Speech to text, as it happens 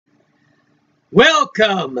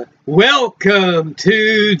Welcome, welcome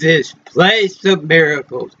to this place of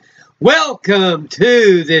miracles. Welcome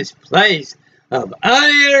to this place of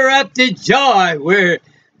uninterrupted joy where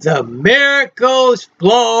the miracles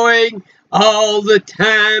flowing all the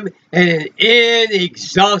time in an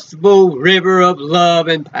inexhaustible river of love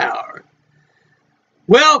and power.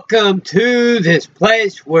 Welcome to this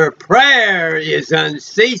place where prayer is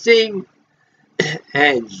unceasing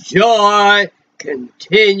and joy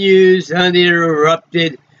continues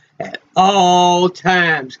uninterrupted at all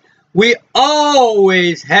times. We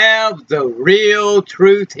always have the real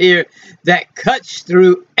truth here that cuts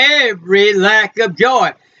through every lack of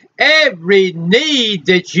joy, every need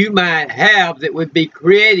that you might have that would be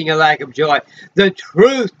creating a lack of joy. The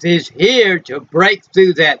truth is here to break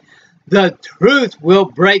through that. The truth will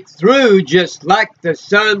break through just like the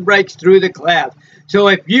sun breaks through the clouds. So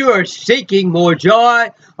if you are seeking more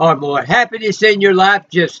joy or more happiness in your life,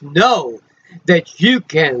 just know that you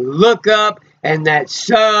can look up and that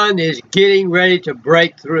sun is getting ready to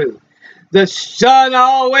break through. The sun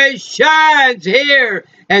always shines here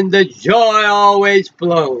and the joy always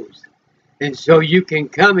flows. And so you can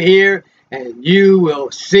come here and you will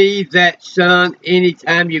see that sun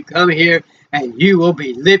anytime you come here, and you will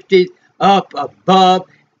be lifted up above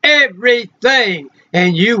everything,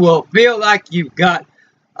 and you will feel like you've got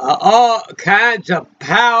all kinds of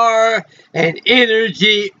power and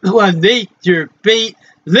energy beneath your feet,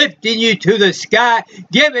 lifting you to the sky,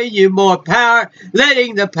 giving you more power,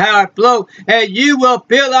 letting the power flow, and you will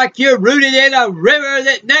feel like you're rooted in a river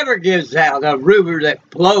that never gives out, a river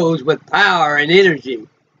that flows with power and energy.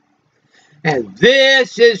 And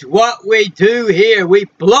this is what we do here. We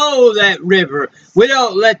flow that river. We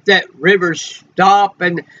don't let that river stop,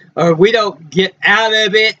 or we don't get out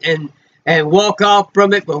of it and walk off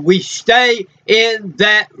from it, but we stay in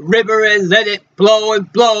that river and let it flow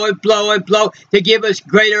and flow and flow and flow to give us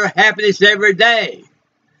greater happiness every day.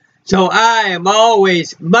 So I am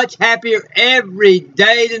always much happier every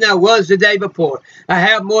day than I was the day before. I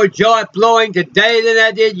have more joy flowing today than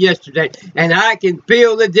I did yesterday. And I can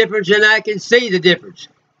feel the difference and I can see the difference.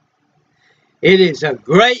 It is a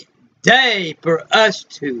great day for us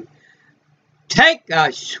to take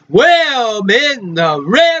a swim in the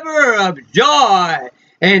river of joy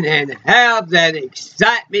and have that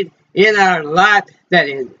excitement in our life, that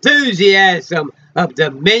enthusiasm of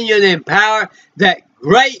dominion and power, that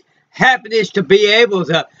great happiness to be able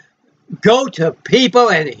to go to people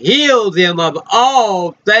and heal them of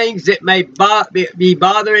all things that may be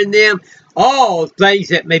bothering them, all things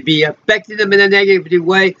that may be affecting them in a negative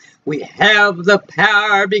way. We have the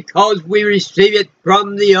power because we receive it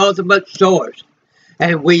from the ultimate source.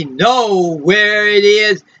 And we know where it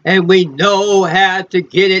is, and we know how to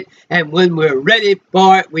get it. And when we're ready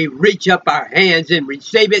for it, we reach up our hands and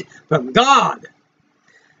receive it from God.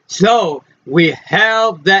 So we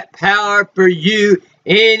have that power for you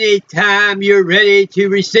anytime you're ready to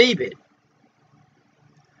receive it.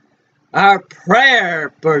 Our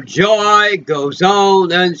prayer for joy goes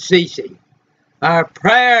on unceasing. Our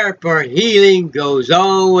prayer for healing goes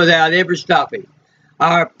on without ever stopping.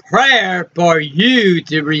 Our prayer for you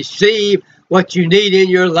to receive what you need in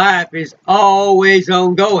your life is always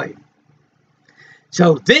ongoing.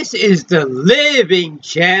 So this is the living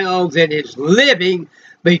channel that is living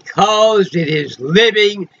because it is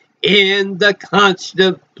living in the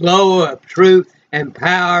constant flow of truth and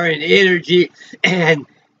power and energy, and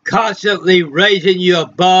constantly raising you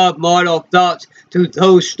above mortal thoughts to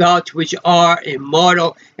those thoughts which are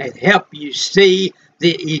immortal, and help you see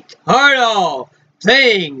the eternal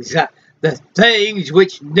things, the things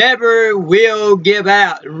which never will give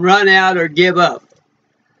out and run out or give up.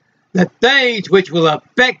 The things which will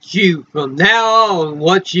affect you from now on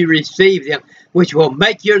once you receive them, which will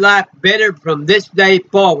make your life better from this day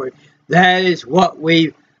forward. That is what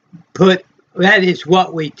we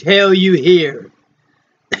tell you here.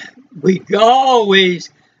 We always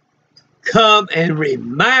come and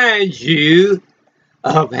remind you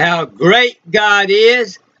of how great God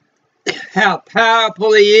is, how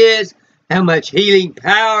powerful He is, how much healing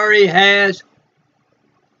power He has,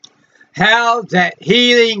 how that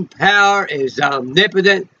healing power is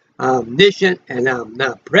omnipotent, omniscient, and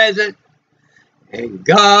omnipresent. And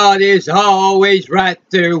God is always right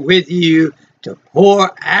there with you to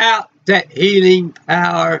pour out that healing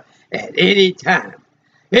power at any time.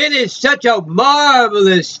 It is such a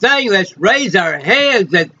marvelous thing. Let's raise our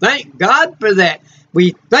hands and thank God for that.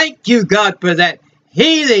 We thank you, God, for that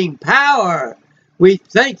healing power. We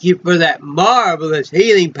thank you for that marvelous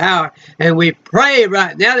healing power. And we pray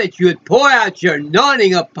right now that you would pour out your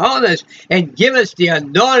anointing upon us and give us the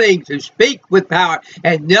anointing to speak with power,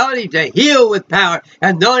 anointing to heal with power,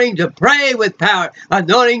 anointing to pray with power,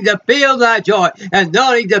 anointing to feel thy joy,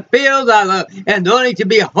 anointing to feel thy love, anointing to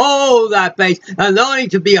behold thy face, anointing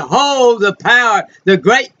to behold the power, the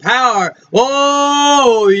great power.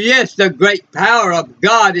 Oh, yes, the great power of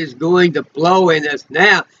God is going to flow in us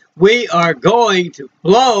now. We are going to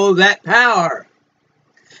flow that power.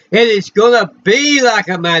 It is going to be like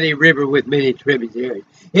a mighty river with many tributaries.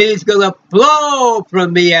 It is going to flow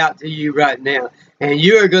from me out to you right now. And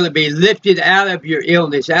you are going to be lifted out of your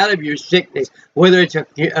illness, out of your sickness, whether it's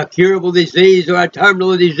a curable disease or a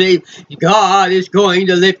terminal disease. God is going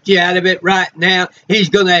to lift you out of it right now. He's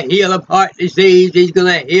going to heal of heart disease. He's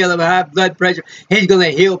going to heal of high blood pressure. He's going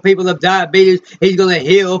to heal people of diabetes. He's going to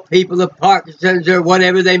heal people of Parkinson's or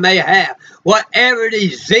whatever they may have. Whatever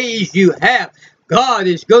disease you have, God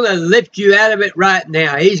is going to lift you out of it right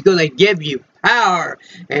now. He's going to give you power,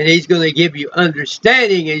 and he's going to give you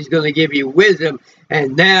understanding, and he's going to give you wisdom.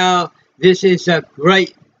 And now this is a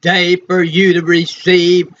great day for you to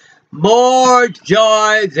receive more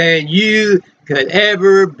joy than you could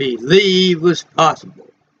ever believe was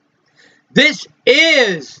possible. This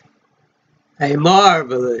is a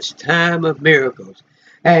marvelous time of miracles,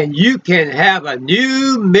 and you can have a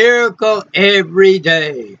new miracle every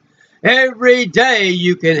day. Every day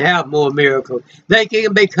you can have more miracles. They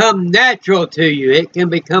can become natural to you. It can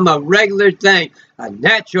become a regular thing, a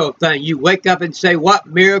natural thing. You wake up and say, what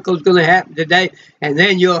miracle is going to happen today? And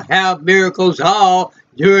then you'll have miracles all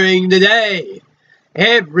during the day,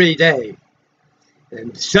 every day.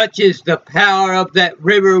 And such is the power of that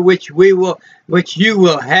river which you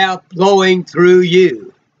will have flowing through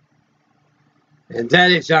you. And that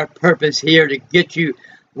is our purpose here, to get you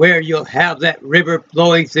where you'll have that river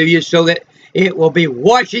flowing through you so that it will be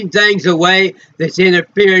washing things away that's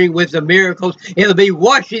interfering with the miracles. It'll be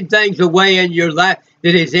washing things away in your life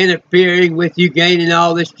that is interfering with you gaining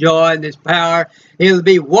all this joy and this power. It'll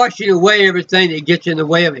be washing away everything that gets in the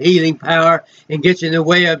way of healing power and gets in the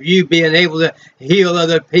way of you being able to heal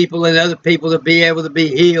other people and other people to be able to be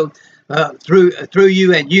healed through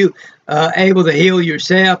you, and you able to heal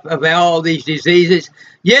yourself of all these diseases.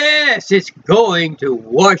 Yes, it's going to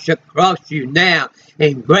wash across you now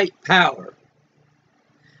in great power.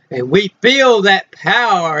 And we feel that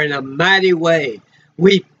power in a mighty way.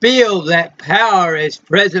 We feel that power is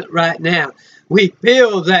present right now. We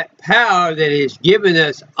feel that power that is giving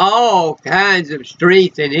us all kinds of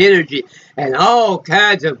strength and energy and all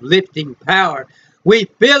kinds of lifting power. We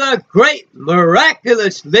feel a great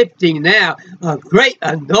miraculous lifting now, a great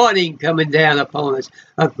anointing coming down upon us,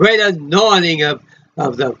 a great anointing of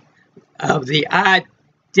the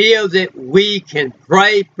idea that we can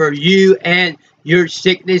pray for you and your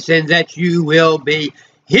sickness and that you will be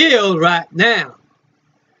healed right now.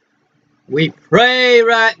 We pray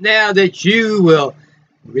right now that you will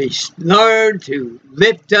learn to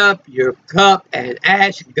lift up your cup and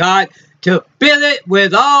ask God to fill it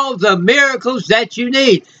with all the miracles that you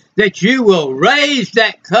need, that you will raise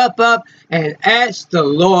that cup up and ask the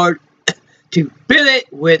Lord to fill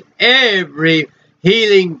it with every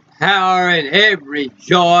healing power and every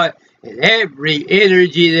joy and every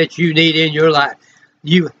energy that you need in your life.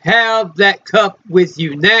 You have that cup with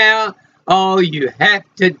you now. All you have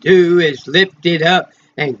to do is lift it up,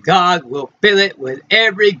 and God will fill it with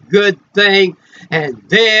every good thing, and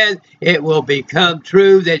then it will become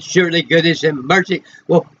true that surely goodness and mercy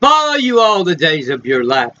will follow you all the days of your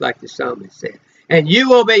life, like the psalmist said. And you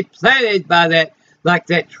will be planted by that, like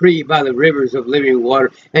that tree by the rivers of living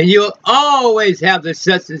water, and you'll always have the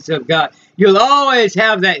substance of God. You'll always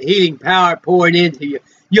have that healing power pouring into you.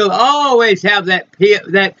 You'll always have that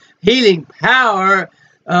healing power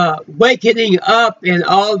wakening up in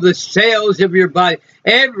all the cells of your body.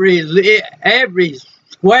 Every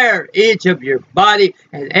square inch of your body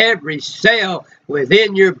and every cell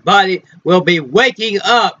within your body will be waking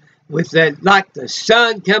up with that, like the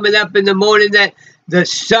sun coming up in the morning, that the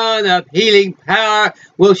sun of healing power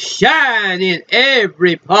will shine in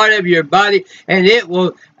every part of your body, and it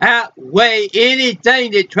will outweigh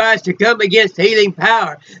anything that tries to come against healing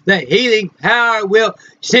power. The healing power will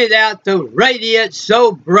send out the radiance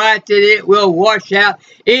so bright that it will wash out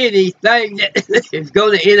anything that is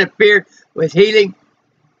going to interfere with healing,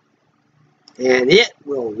 and it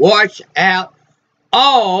will wash out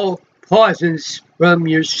all poisons from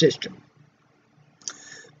your system.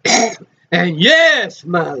 And yes,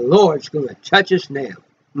 my Lord's going to touch us now.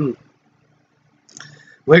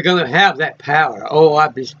 We're going to have that power. Oh, I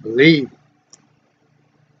just believe.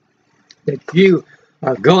 that you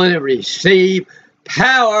are going to receive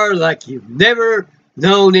power like you've never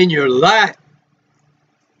known in your life.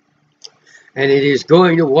 And it is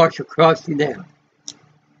going to wash across you now.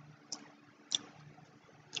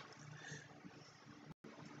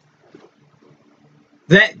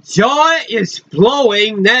 That joy is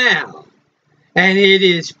flowing now. And it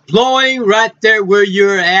is flowing right there where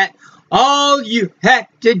you're at. All you have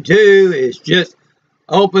to do is just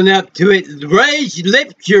open up to it.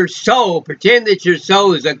 Lift your soul. Pretend that your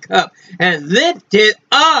soul is a cup. And lift it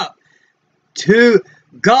up to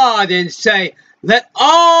God and say, let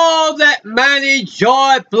all that mighty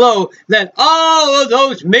joy flow. Let all of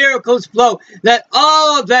those miracles flow. Let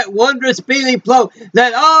all of that wondrous feeling flow.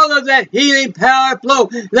 Let all of that healing power flow.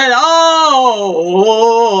 Let all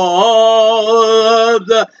of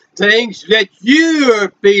the things that you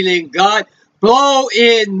are feeling, God, flow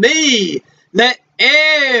in me. Let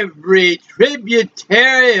every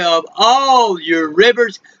tributary of all your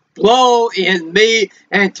rivers flow in me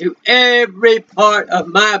and to every part of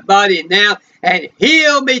my body now, and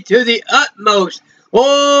heal me to the utmost.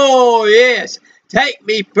 Oh, yes. Take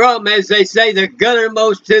me from, as they say, the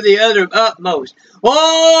guttermost to the uttermost.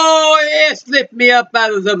 Oh, yes. Lift me up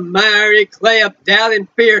out of the miry clay of doubt and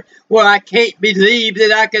fear where I can't believe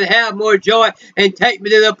that I can have more joy, and take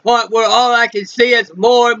me to the point where all I can see is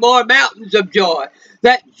more and more mountains of joy.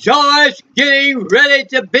 That joy is getting ready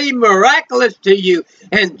to be miraculous to you.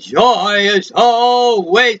 And joy is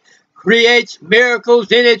always creates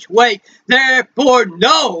miracles in its wake. Therefore,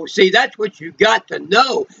 know. See, that's what you got to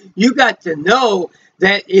know. You got to know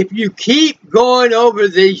that if you keep going over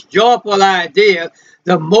these joyful ideas,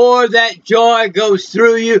 the more that joy goes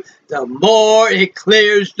through you, the more it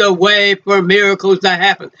clears the way for miracles to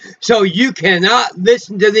happen. So you cannot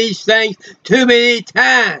listen to these things too many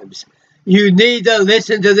times. You need to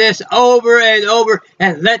listen to this over and over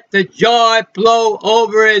and let the joy flow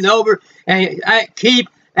over and over, and keep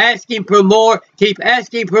asking for more, keep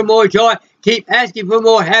asking for more joy, keep asking for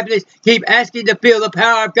more happiness, keep asking to feel the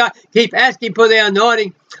power of God, keep asking for the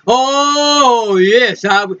anointing. Oh, yes,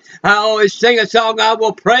 I always sing a song, I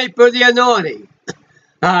will pray for the anointing.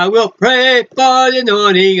 I will pray for the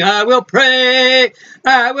anointing. I will pray.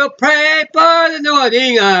 I will pray for the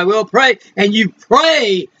anointing. I will pray. And you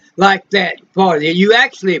pray like that for you. You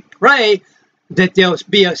actually pray that there'll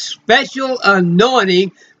be a special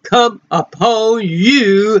anointing come upon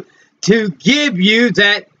you to give you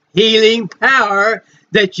that healing power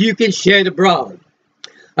that you can shed abroad.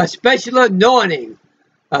 A special anointing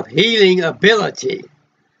of healing ability.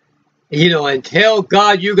 You know, and tell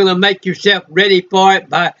God you're going to make yourself ready for it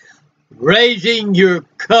by raising your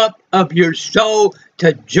cup of your soul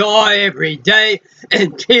to joy every day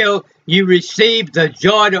until you receive the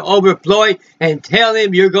joy to overflowing, and tell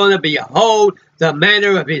him you're going to behold the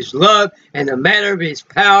manner of his love and the manner of his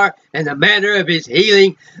power and the manner of his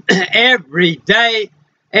healing every day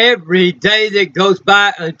that goes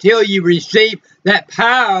by until you receive that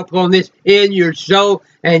powerfulness in your soul,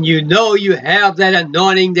 and you know you have that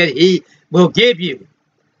anointing that he will give you.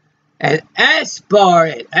 And ask for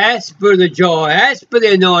it. Ask for the joy. Ask for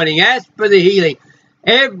the anointing. Ask for the healing.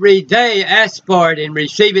 Every day ask for it and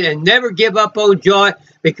receive it, and never give up on joy,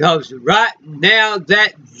 because right now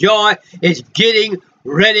that joy is getting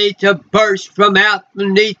ready to burst from out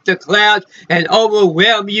beneath the clouds and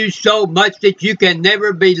overwhelm you so much that you can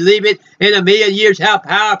never believe it in a million years how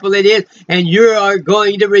powerful it is. And you are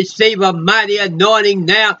going to receive a mighty anointing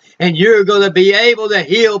now, and you're going to be able to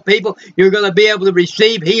heal people. You're going to be able to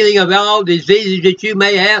receive healing of all diseases that you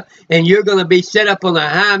may have, and you're going to be set up on a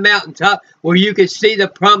high mountaintop where you can see the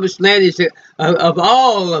promised land of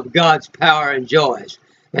all of God's power and joys.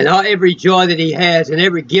 And every joy that he has and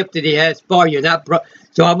every gift that he has for you.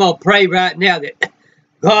 So I'm going to pray right now that,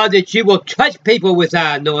 God, that you will touch people with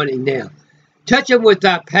thy anointing now. Touch them with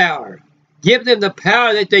thy power. Give them the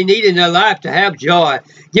power that they need in their life to have joy.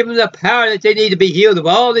 Give them the power that they need to be healed of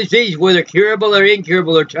all disease, whether curable or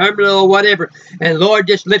incurable or terminal or whatever. And Lord,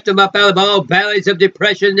 just lift them up out of all valleys of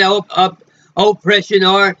depression, oppression,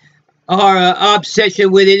 or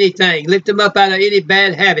obsession with anything. Lift them up out of any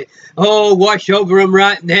bad habit. Oh, wash over them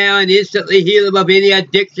right now and instantly heal them of any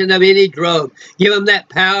addiction of any drug. Give them that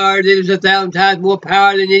power that is 1,000 times more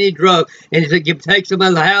power than any drug. And it takes them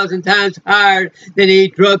 1,000 times higher than any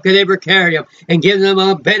drug could ever carry them. And give them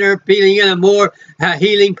a better feeling and a more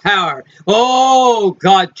healing power. Oh,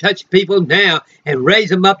 God, touch people now and raise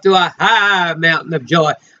them up to a high mountain of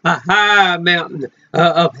joy. A high mountain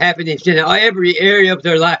of happiness in every area of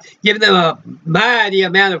their life, giving them a mighty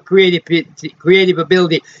amount of creative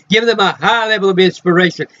ability, giving them a high level of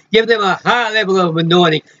inspiration, giving them a high level of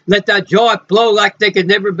anointing. Let that joy flow like they could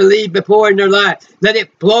never believe before in their life. Let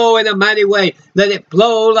it flow in a mighty way. Let it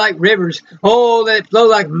flow like rivers. Oh, let it flow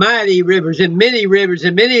like mighty rivers, and many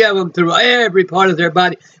of them through every part of their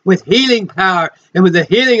body, with healing power and with the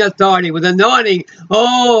healing authority, with anointing.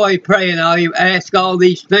 Oh, I pray and I ask all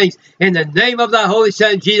these things in the name of the Holy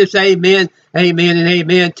Son, Jesus. Amen, amen, and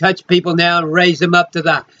amen. Touch people now and raise them up to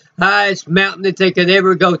the highest mountain that they could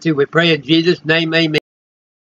ever go to. We pray in Jesus' name, amen.